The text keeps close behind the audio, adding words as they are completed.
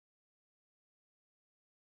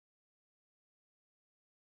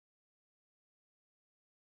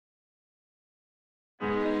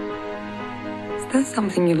There's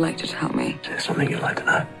something you'd like to tell me. Is there something you'd like to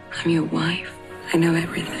know? I'm your wife. I know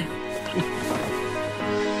everything.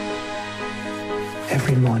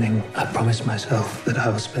 Every morning, I promise myself that I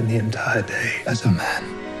will spend the entire day as a man.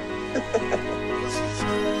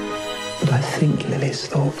 But I think Lily's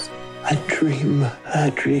thoughts. I dream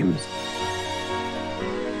her dreams.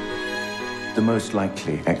 The most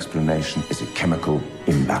likely explanation is a chemical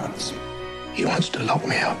imbalance. He wants to lock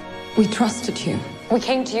me up. We trusted you. We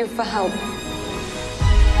came to you for help.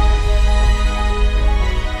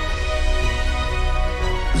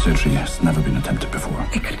 The surgery has never been attempted before.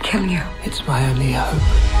 It could kill you. It's my only hope.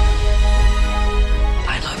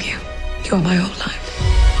 I love you. You're my whole life.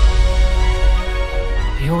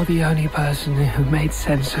 You're the only person who made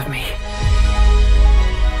sense of me.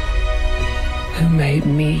 Who made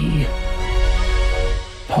me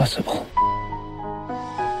possible.